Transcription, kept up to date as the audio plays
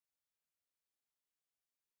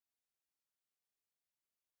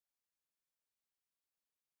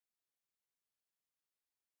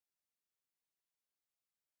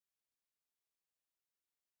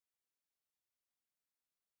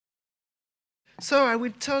So I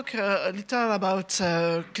will talk a little about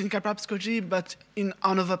clinical parapsychology, but in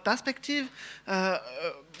another perspective,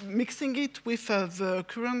 mixing it with the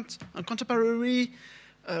current contemporary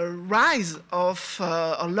rise of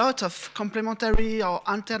a lot of complementary or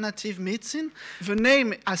alternative medicine. The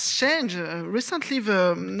name has changed. Recently,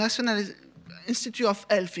 the National Institute of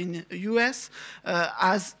Health in the US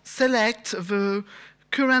has selected the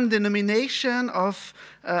current denomination of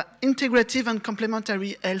integrative and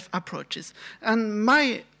complementary health approaches. And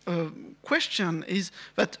my question is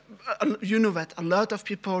that you know that a lot of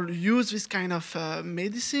people use this kind of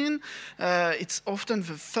medicine. It's often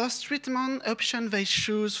the first treatment option they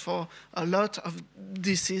choose for a lot of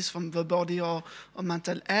disease from the body or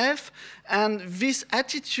mental health. And this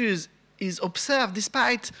attitude is observed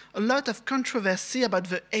despite a lot of controversy about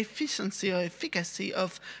the efficiency or efficacy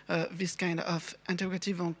of this kind of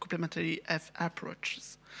integrative and complementary health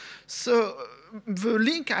approaches. So the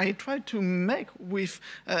link I try to make with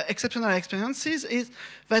exceptional experiences is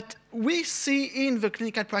that we see in the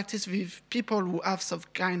clinical practice with people who have some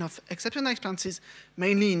kind of exceptional experiences,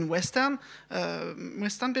 mainly in Western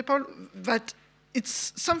people, that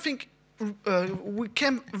it's something we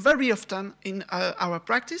came very often in our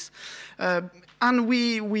practice, and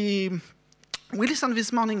we listened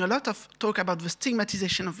this morning a lot of talk about the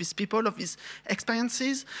stigmatization of these people, of these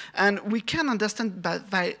experiences, and we can understand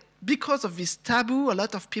because of this taboo, a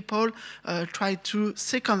lot of people try to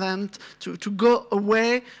circumvent, to go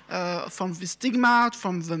away from the stigma,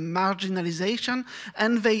 from the marginalization,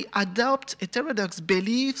 and they adopt heterodox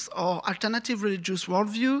beliefs or alternative religious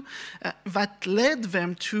worldview that led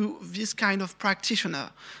them to this kind of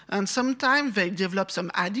practitioner. And sometimes they develop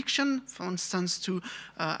some addiction, for instance, to,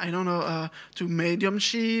 to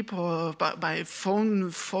mediumship or by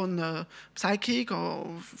phone psychic or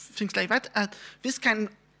things like that. And this can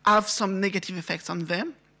have some negative effects on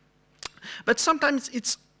them. But sometimes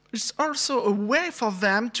it's also a way for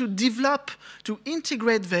them to develop, to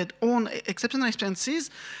integrate their own exceptional experiences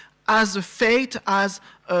as a fate, as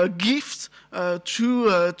a gift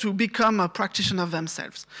to become a practitioner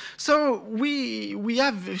themselves. So we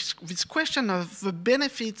have this question of the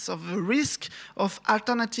benefits, of the risk of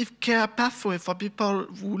alternative care pathway for people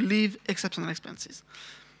who live exceptional experiences.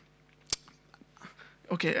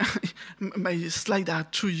 Okay, my slides are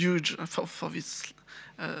too huge for this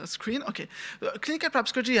screen. Okay, clinical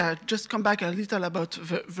parapsychology, I just come back a little about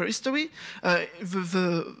the history.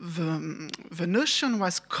 The notion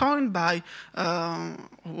was coined by, by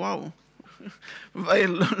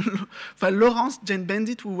Lawrence Jane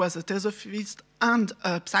Bendit, who was a theosophist and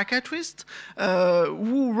a psychiatrist,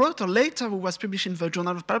 who wrote a letter who was published in the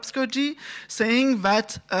Journal of Parapsychology, saying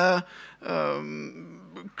that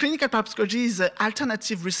clinical parapsychology is an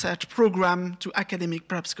alternative research program to academic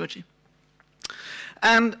parapsychology.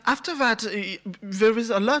 And after that, there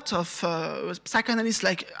is a lot of psychoanalysts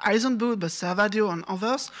like Eisenberg, Servadio, and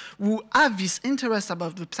others who have this interest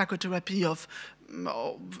about the psychotherapy of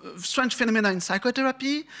strange phenomena in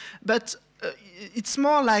psychotherapy, but it's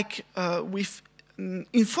more like with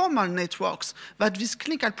informal networks that this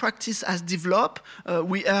clinical practice has developed.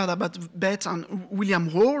 We heard about Beth and William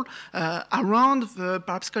Hall around the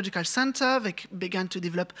Parapsychological Center. They began to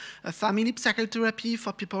develop a family psychotherapy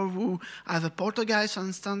for people who have a poltergeist, for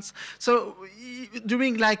instance. So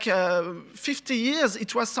during like 50 years,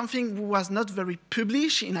 it was something that was not very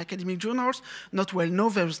published in academic journals, not well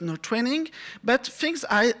known, there was no training, but things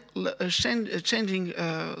are changing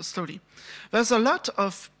slowly. There's a lot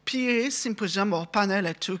of PA symposium or panel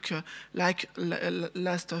I took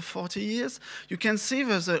last 40 years. You can see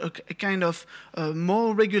there's a kind of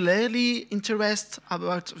more regularly interest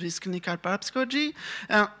about this clinical parapsychology.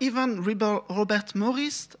 Even Robert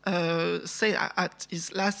Morris said at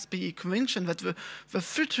his last PA convention that the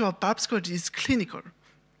future of parapsychology is clinical.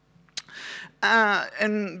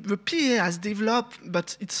 And the PA has developed,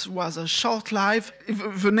 but it was a short life.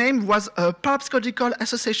 The name was Parapsychological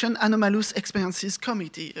Association Anomalous Experiences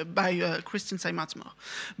Committee by Christine Simons-Moore.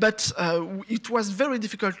 But it was very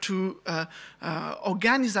difficult to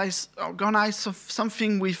organize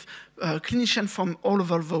something with clinicians from all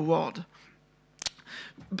over the world.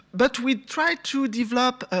 But we tried to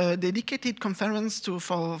develop a dedicated conference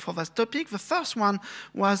for that topic. The first one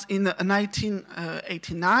was in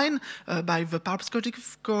 1989 by the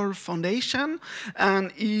Parapsychological Foundation,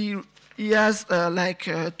 and he has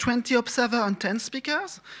 20 observers and 10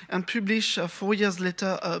 speakers, and published 4 years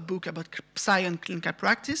later a book about psy and clinical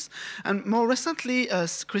practice. And more recently,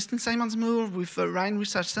 Christine Simons-Moore with the Rhine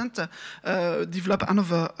Research Center developed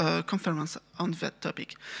another conference on that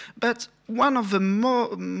topic. But one of the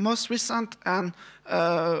most recent and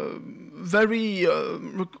very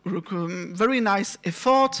nice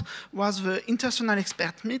effort was the international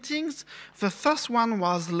expert meetings. The first one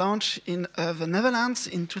was launched in the Netherlands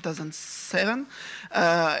in 2007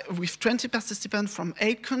 with 20 participants from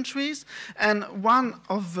 8 countries. And one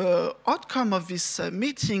of the outcomes of this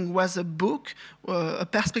meeting was a book, A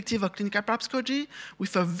Perspective of Clinical Parapsychology,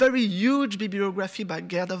 with a very huge bibliography by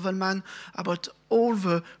Gerda Vollmann about all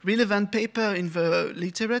the relevant papers in the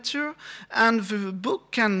literature. And the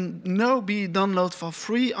book can now be downloaded for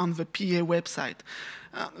free on the PA website.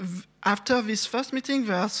 After this first meeting,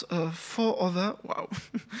 there's 4 other. Wow,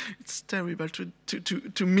 it's terrible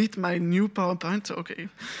to meet my new PowerPoint. Okay.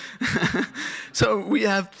 So we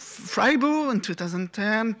have Freiburg in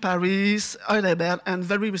 2010, Paris, Heidelberg, and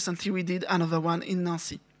very recently we did another one in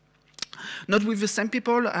Nancy. Not with the same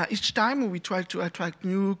people each time. We try to attract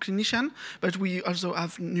new clinicians, but we also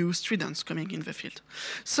have new students coming in the field.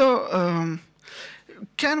 So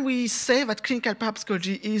can we say that clinical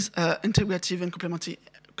parapsychology is integrative and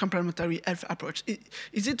complementary health approach?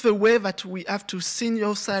 Is it the way that we have to see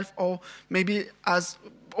yourself, or maybe as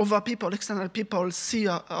other people, external people, see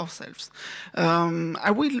ourselves?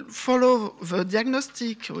 I will follow the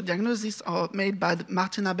diagnosis made by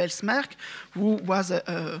Martina Belsmerk, who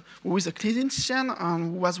is a clinician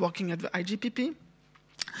and who was working at the IGPP.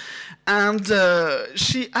 And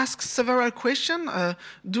she asks several questions.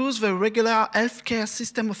 Does the regular healthcare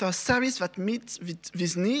system offer a service that meets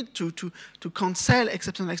this need to counsel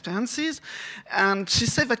exceptional experiences? And she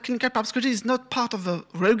said that clinical parapsychology is not part of the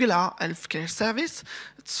regular healthcare service,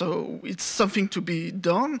 so it's something to be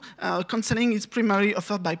done. Counseling is primarily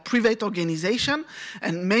offered by private organizations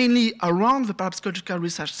and mainly around the Parapsychological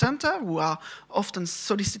Research Center, who are often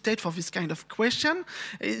solicited for this kind of question.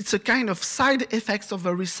 It's a kind of side effects of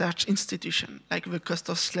a research institution, like the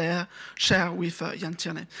Costos share with Jan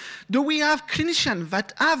Tierney. Do we have clinicians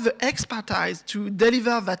that have the expertise to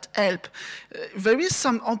deliver that help? There is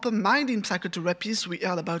some open mind in psychotherapies. We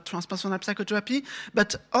heard about transpersonal psychotherapy,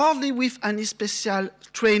 but only with any special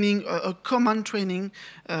training, a common training,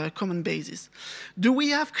 common basis. Do we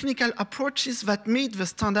have clinical approaches that meet the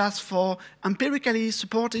standards for empirically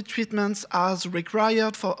supported treatments as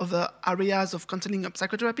required for other areas of counseling of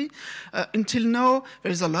psychotherapy? Until now,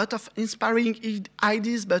 there is a lot of inspiring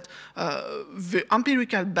ideas, but the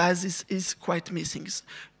empirical basis is quite missing.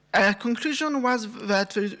 Her conclusion was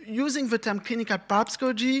that using the term clinical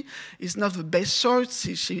parapsychology is not the best choice.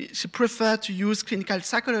 She preferred to use clinical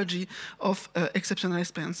psychology of exceptional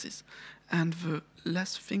experiences. And the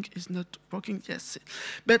last thing is not working, yes.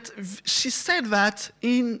 But she said that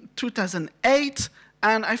in 2008,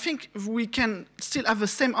 and I think we can still have the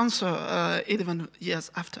same answer 11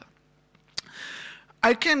 years after.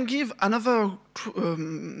 I can give another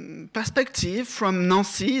perspective from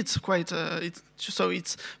Nancy. It's quite, so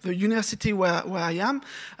it's the university where I am.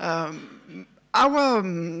 Our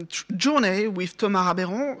journey with Thomas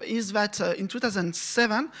Raberon is that in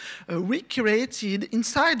 2007, we created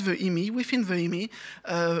inside the IMI, within the IMI,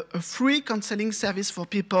 a free counseling service for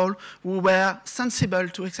people who were sensible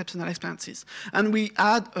to exceptional experiences. And we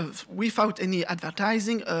had, without any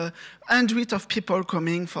advertising, a hundred of people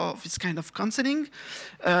coming for this kind of counseling.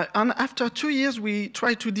 And after 2 years, we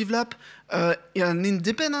tried to develop an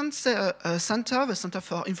independent center, the Center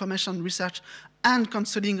for Information Research and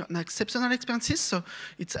Counseling on Exceptional Experiences. So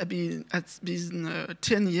it's been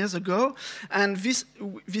 10 years ago. And this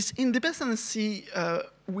independency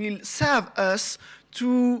will serve us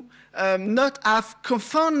to not have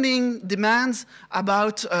confounding demands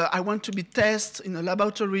about I want to be tested in a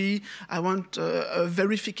laboratory, I want a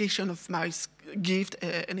verification of my gift,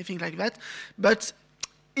 anything like that. But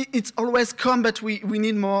it's always come, but we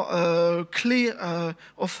need more clear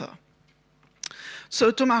offer. So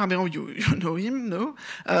Thomas Raberon, you know him, no?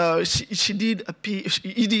 He did a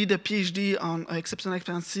PhD on exceptional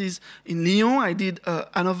experiences in Lyon. I did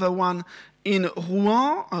another one in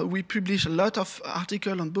Rouen. We published a lot of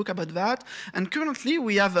articles and books about that. And currently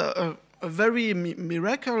we have a very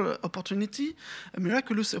miraculous opportunity,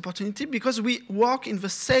 because we work in the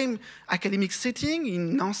same academic setting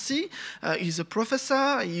in Nancy. He's a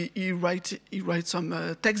professor. He writes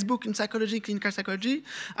some textbook in psychology, clinical psychology.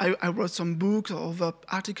 I wrote some books or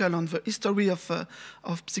articles on the history of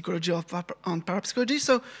psychology, on parapsychology.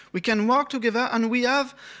 So we can work together, and we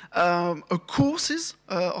have courses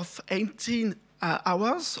of 18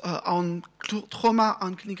 hours on trauma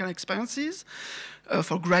and clinical experiences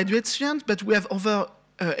for graduate students, but we have other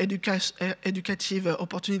educative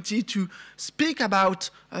opportunity to speak about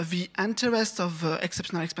the interest of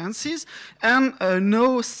exceptional experiences. And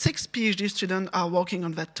now 6 PhD students are working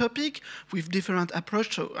on that topic with different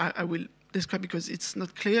approaches. So I will describe because it's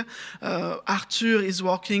not clear. Arthur is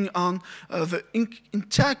working on the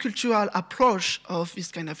intercultural approach of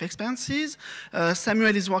this kind of experiences.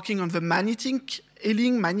 Samuel is working on the magnetic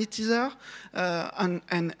healing, magnetizer,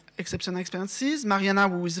 and exceptional experiences. Mariana,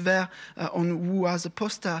 who is there, who has a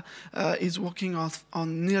poster, is working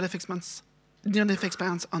on near-death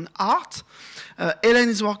experience on art. Helen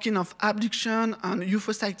is working on abduction and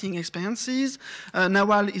UFO sighting experiences.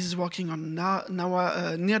 Nawal is working on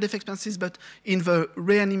near-death experiences, but in the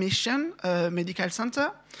reanimation medical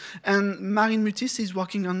center. And Marine Mutis is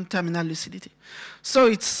working on terminal lucidity. So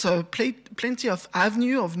it's plenty of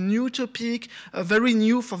avenue of new topic, very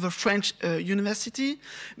new for the French university.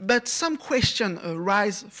 But some questions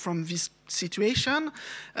arise from this situation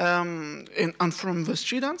and from the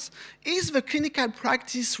students. Is the clinical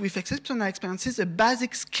practice with exceptional experiences a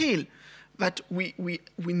basic skill that we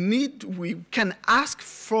can ask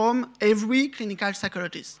from every clinical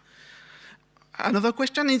psychologist? Another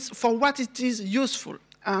question is, for what it is useful?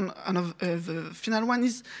 And the final one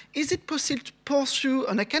is it possible to pursue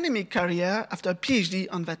an academic career after a PhD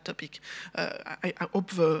on that topic? I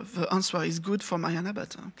hope the answer is good for Mariana,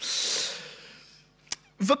 but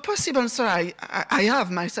the possible answer I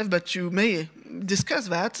have myself, but you may discuss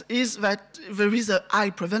that, is that there is a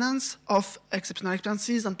high prevalence of exceptional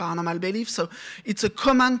experiences and paranormal beliefs. So it's a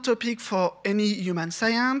common topic for any human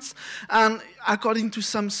science. And according to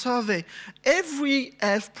some survey, every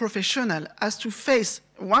health professional has to face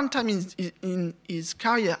one time in his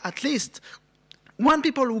career at least one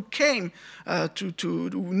people who came to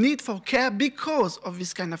need for care because of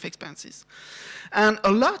this kind of experiences. And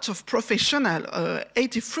a lot of professionals,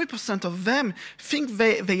 83% of them, think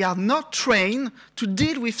they are not trained to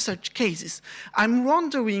deal with such cases. I'm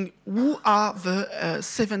wondering who are the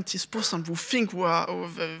 70% who think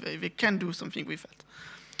they can do something with it.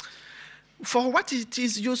 For what it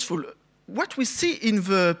is useful, what we see in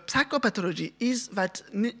the psychopathology is that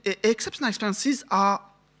exceptional experiences are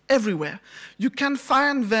everywhere. You can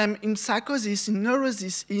find them in psychosis, in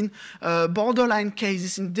neurosis, in borderline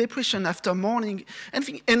cases, in depression after mourning,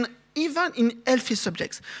 and even in healthy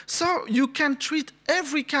subjects. So you can treat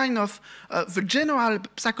every kind of the general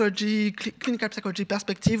psychology, clinical psychology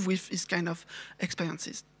perspective with this kind of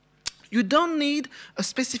experiences. You don't need a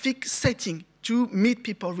specific setting to meet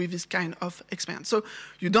people with this kind of experience. So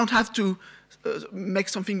you don't have to make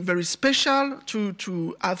something very special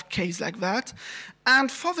to have case like that.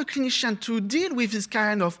 And for the clinician to deal with this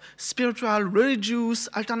kind of spiritual, religious,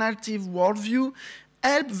 alternative worldview,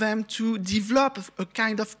 help them to develop a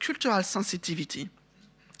kind of cultural sensitivity.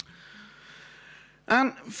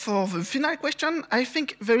 And for the final question, I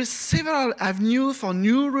think there is several avenues for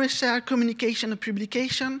new research, communication, and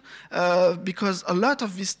publication, because a lot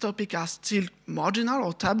of these topics are still marginal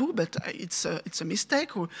or taboo, but it's a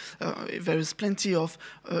mistake. There is plenty of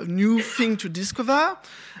new things to discover.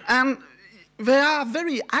 And they are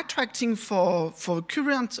very attracting for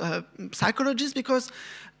current psychologists because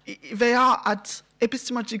they are at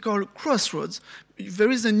epistemological crossroads.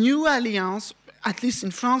 There is a new alliance, at least in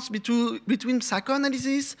France, between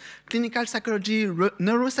psychoanalysis, clinical psychology,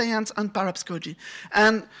 neuroscience, and parapsychology.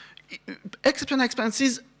 And exceptional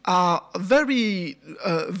experiences are a very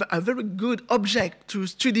good object to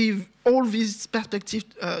study all these perspectives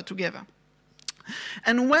together.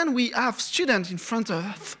 And when we have students in front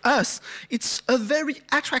of us, it's a very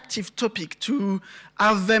attractive topic to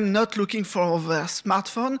have them not looking for their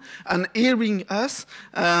smartphone and hearing us.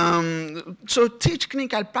 So teach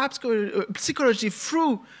clinical psychology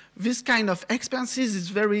through this kind of experiences is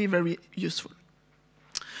very, very useful.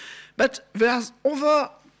 But there's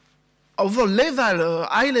over-level,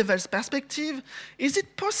 high-level perspective. Is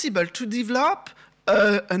it possible to develop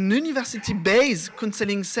an university-based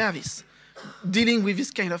counseling service dealing with this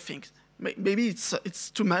kind of things? Maybe it's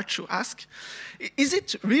too much to ask. Is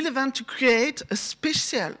it relevant to create a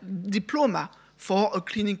special diploma for a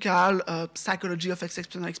clinical psychology of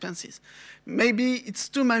exceptional experiences? Maybe it's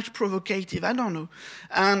too much provocative, I don't know.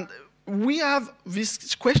 And we have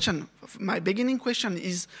this question, my beginning question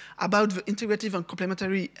is about the integrative and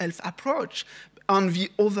complementary health approach on the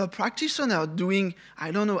other practitioner doing,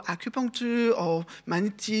 I don't know, acupuncture or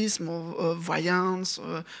magnetism or voyance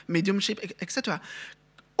or mediumship, etc.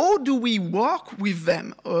 How do we work with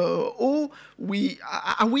them? Are we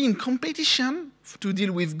in competition to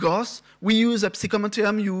deal with ghosts? We use a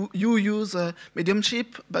psychometrium, you use a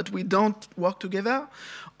mediumship, but we don't work together?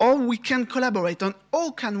 Or we can collaborate, and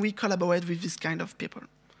how can we collaborate with this kind of people?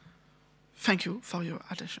 Thank you for your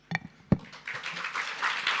attention.